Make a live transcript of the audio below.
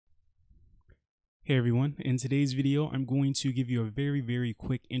Hey everyone, in today's video, I'm going to give you a very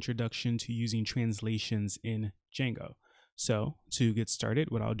quick introduction to using translations in Django. So to get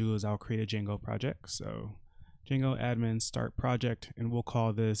started, what I'll do is I'll create a Django project. So Django admin start project, and we'll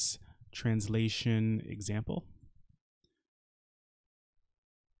call this translation example.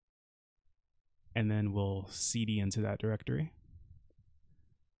 And then we'll cd into that directory.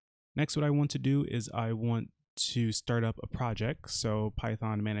 Next, what I want to do is I want to start up a project. So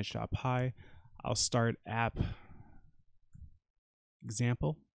Python manage.py. I'll start app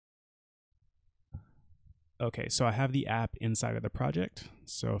example. Okay, so I have the app inside of the project.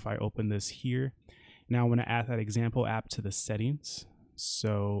 So if I open this here, now I want to add that example app to the settings.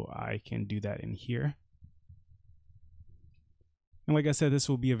 So I can do that in here. And like I said, this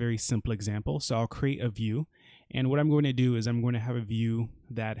will be a very simple example. So I'll create a view. And what I'm going to do is I'm going to have a view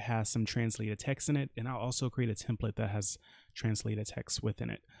that has some translated text in it. And I'll also create a template that has translated text within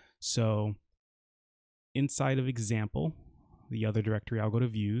it. So inside of example, the other directory, I'll go to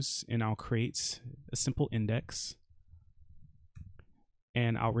views and I'll create a simple index,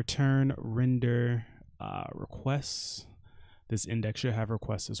 and I'll return render requests. This index should have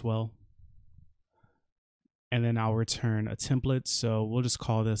requests as well. And then I'll return a template. So we'll just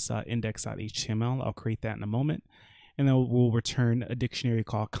call this index.html. I'll create that in a moment. And then we'll return a dictionary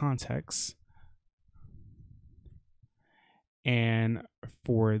called context. And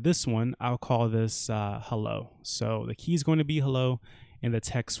for this one, I'll call this hello. So the key is going to be hello and the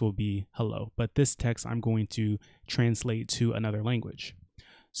text will be hello. But this text I'm going to translate to another language.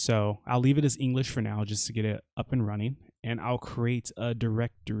 So I'll leave it as English for now just to get it up and running. And I'll create a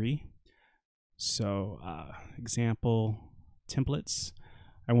directory. So example templates.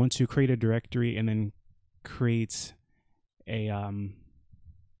 I want to create a directory and then create a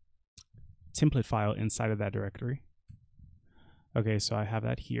template file inside of that directory. Okay, so I have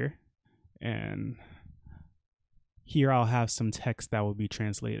that here, and here I'll have some text that will be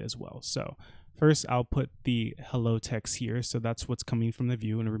translated as well. So first I'll put the hello text here. So that's what's coming from the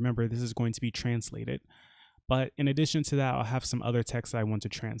view. And remember, this is going to be translated. But in addition to that, I'll have some other text that I want to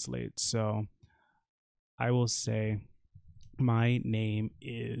translate. So I will say, my name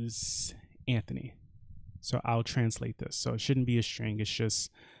is Anthony. So I'll translate this. So it shouldn't be a string, it's just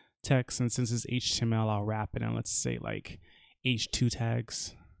text. And since it's HTML, I'll wrap it in, let's say like H2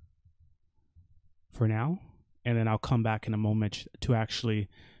 tags for now, and then I'll come back in a moment to actually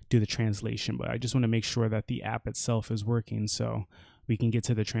do the translation. But I just want to make sure that the app itself is working so we can get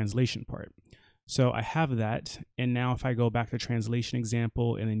to the translation part. So I have that, and now if I go back to translation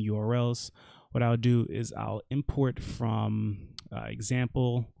example and then URLs, what I'll do is I'll import from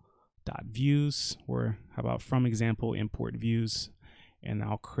example.views, or how about from example import views, and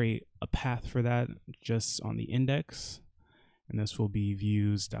I'll create a path for that just on the index. And this will be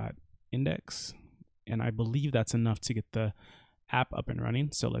views.index. And I believe that's enough to get the app up and running.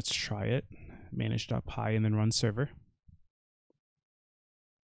 So let's try it. Manage.py and then run server.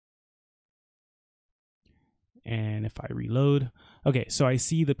 And if I reload, okay, so I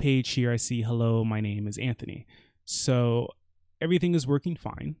see the page here. I see, hello, my name is Anthony. So everything is working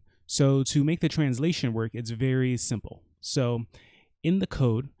fine. So to make the translation work, it's very simple. So in the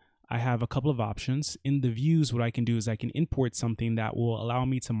code, I have a couple of options. In the views, what I can do is I can import something that will allow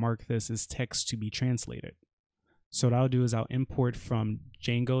me to mark this as text to be translated. So what I'll do is I'll import from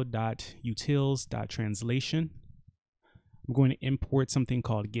django.utils.translation. I'm going to import something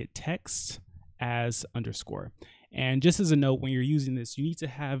called getText as underscore. And just as a note, when you're using this, you need to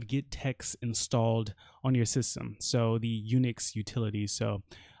have getText installed on your system. So the Unix utility. So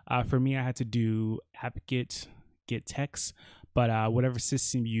for me, I had to do apt-get getText. But whatever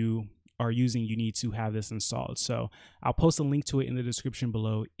system you are using, you need to have this installed. So I'll post a link to it in the description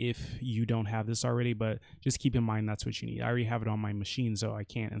below if you don't have this already, but just keep in mind that's what you need. I already have it on my machine, so I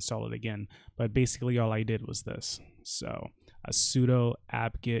can't install it again. But basically all I did was this. So a sudo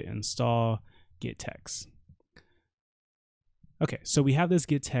apt-get install getText. Okay, so we have this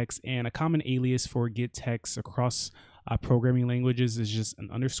getText, and a common alias for getText across programming languages is just an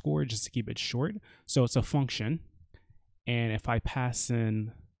underscore, just to keep it short. So it's a function. And if I pass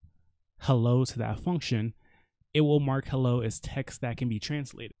in hello to that function, it will mark hello as text that can be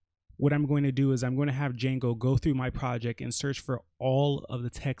translated. What I'm going to do is I'm going to have Django go through my project and search for all of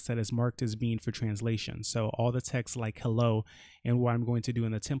the text that is marked as being for translation. So all the text like hello and what I'm going to do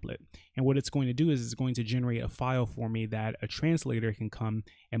in the template. And what it's going to do is it's going to generate a file for me that a translator can come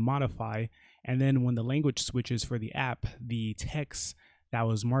and modify. And then when the language switches for the app, the text that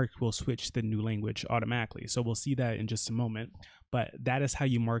was marked will switch to the new language automatically. So we'll see that in just a moment, but that is how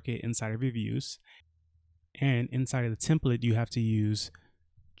you mark it inside of your views. And inside of the template, you have to use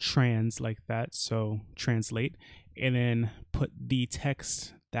trans like that, so translate, and then put the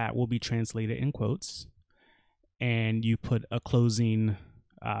text that will be translated in quotes, and you put a closing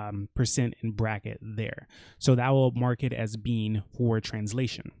percent in bracket there. So that will mark it as being for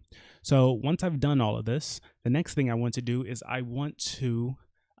translation. So once I've done all of this, the next thing I want to do is I want to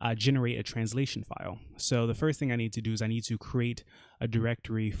generate a translation file. So the first thing I need to do is I need to create a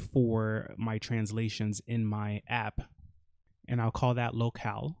directory for my translations in my app, and I'll call that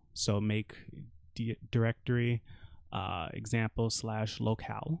locale. So make directory example /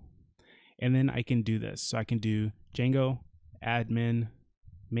 locale. And then I can do this. So I can do Django admin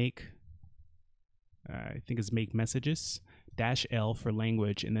make, I think it's make messages -L for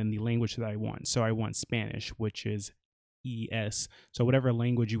language, and then the language that I want. So I want Spanish, which is ES. So whatever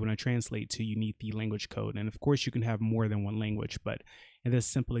language you want to translate to, you need the language code. And of course you can have more than one language, but in this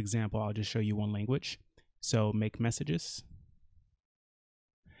simple example, I'll just show you one language. So make messages.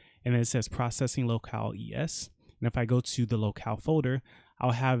 And then it says processing locale ES. And if I go to the locale folder,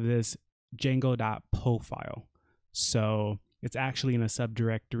 I'll have this Django.po file. So it's actually in a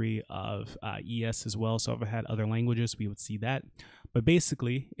subdirectory of ES as well. So if I had other languages, we would see that. But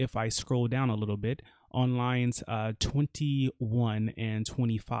basically, if I scroll down a little bit, on lines 21 and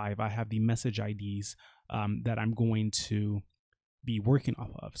 25, I have the message IDs that I'm going to be working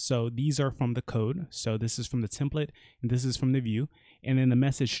off of. So these are from the code. So this is from the template, and this is from the view. And then the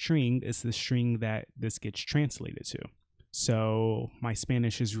message string is the string that this gets translated to. So my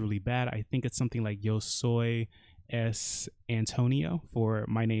Spanish is really bad. I think it's something like Yo soy es Antonio for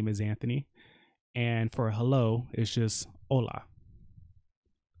my name is Anthony. And for hello, it's just hola.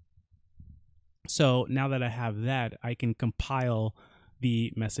 So now that I have that, I can compile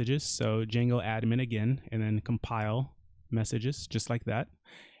the messages. So Django admin again, and then compile messages just like that.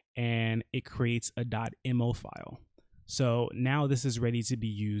 And it creates a .mo file. So now this is ready to be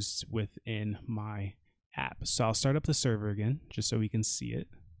used within my app. So I'll start up the server again, just so we can see it.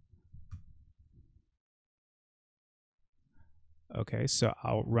 Okay, so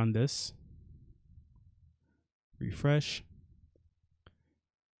I'll run this, refresh.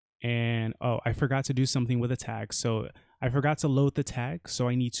 And oh, I forgot to do something with a tag. So I forgot to load the tag. So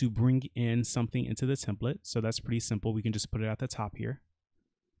I need to bring in something into the template. So that's pretty simple. We can just put it at the top here.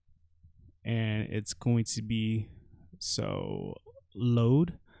 And it's going to be, so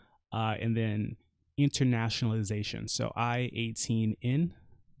load, and then internationalization. So I-18 in,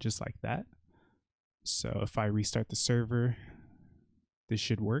 just like that. So if I restart the server, this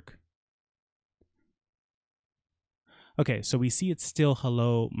should work. Okay, so we see it's still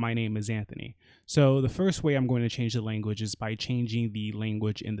hello, my name is Anthony. So the first way I'm going to change the language is by changing the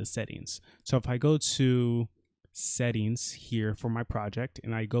language in the settings. So if I go to settings here for my project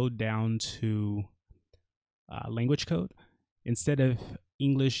and I go down to language code, instead of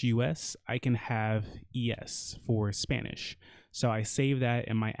English US, I can have ES for Spanish. So I save that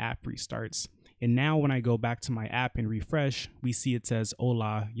and my app restarts. And now when I go back to my app and refresh, we see it says,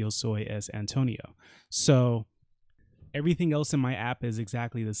 hola, yo soy es Antonio. So everything else in my app is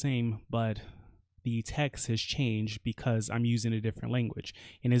exactly the same, but the text has changed because I'm using a different language.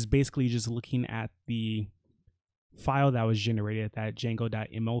 And it's basically just looking at the file that was generated, that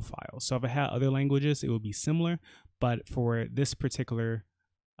Django.mo file. So if I had other languages, it would be similar, but for this particular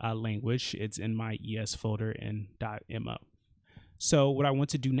language, it's in my ES folder in .mo. So what I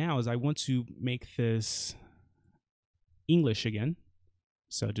want to do now is I want to make this English again.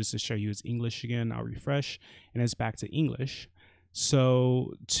 So just to show you it's English again, I'll refresh and it's back to English.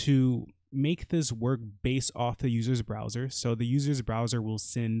 So to make this work based off the user's browser, so the user's browser will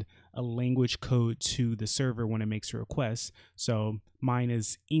send a language code to the server when it makes a request. So mine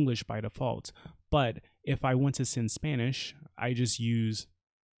is English by default. But if I want to send Spanish, I just use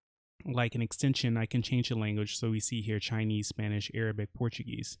like an extension. I can change the language. So we see here Chinese, Spanish, Arabic,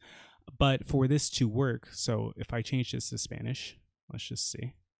 Portuguese. But for this to work, so if I change this to Spanish, let's just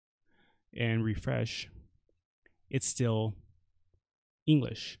see, and refresh, it's still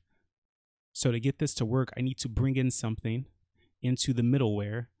English. So to get this to work, I need to bring in something into the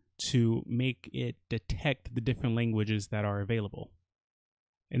middleware to make it detect the different languages that are available.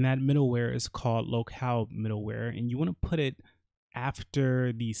 And that middleware is called Locale Middleware. And you want to put it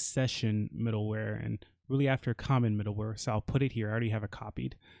after the session middleware and really after common middleware. So I'll put it here. I already have it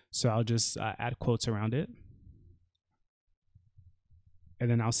copied. So I'll just add quotes around it. And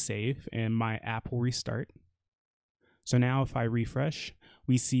then I'll save and my app will restart. So now if I refresh,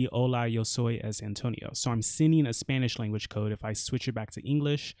 we see hola, yo soy es Antonio. So I'm sending a Spanish language code. If I switch it back to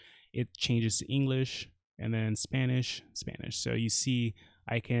English, it changes to English, and then Spanish, Spanish. So you see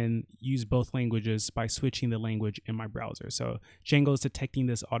I can use both languages by switching the language in my browser. So Django is detecting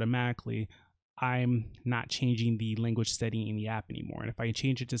this automatically. I'm not changing the language setting in the app anymore. And if I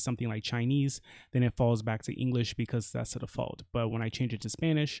change it to something like Chinese, then it falls back to English because that's the default. But when I change it to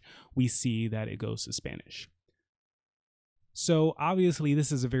Spanish, we see that it goes to Spanish. So obviously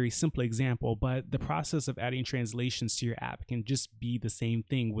this is a very simple example, but the process of adding translations to your app can just be the same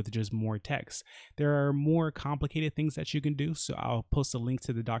thing with just more text. There are more complicated things that you can do, so I'll post a link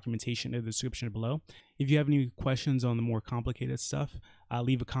to the documentation in the description below. If you have any questions on the more complicated stuff,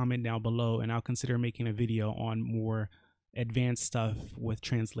 leave a comment down below and I'll consider making a video on more advanced stuff with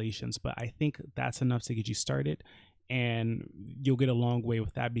translations. But I think that's enough to get you started. And you'll get a long way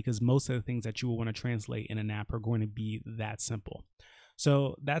with that because most of the things that you will want to translate in an app are going to be that simple.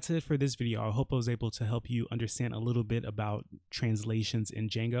 So that's it for this video. I hope I was able to help you understand a little bit about translations in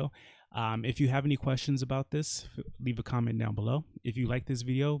Django. If you have any questions about this, leave a comment down below. If you like this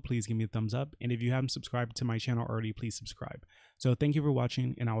video, please give me a thumbs up. And if you haven't subscribed to my channel already, please subscribe. So thank you for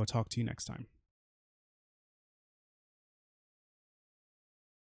watching and I will talk to you next time.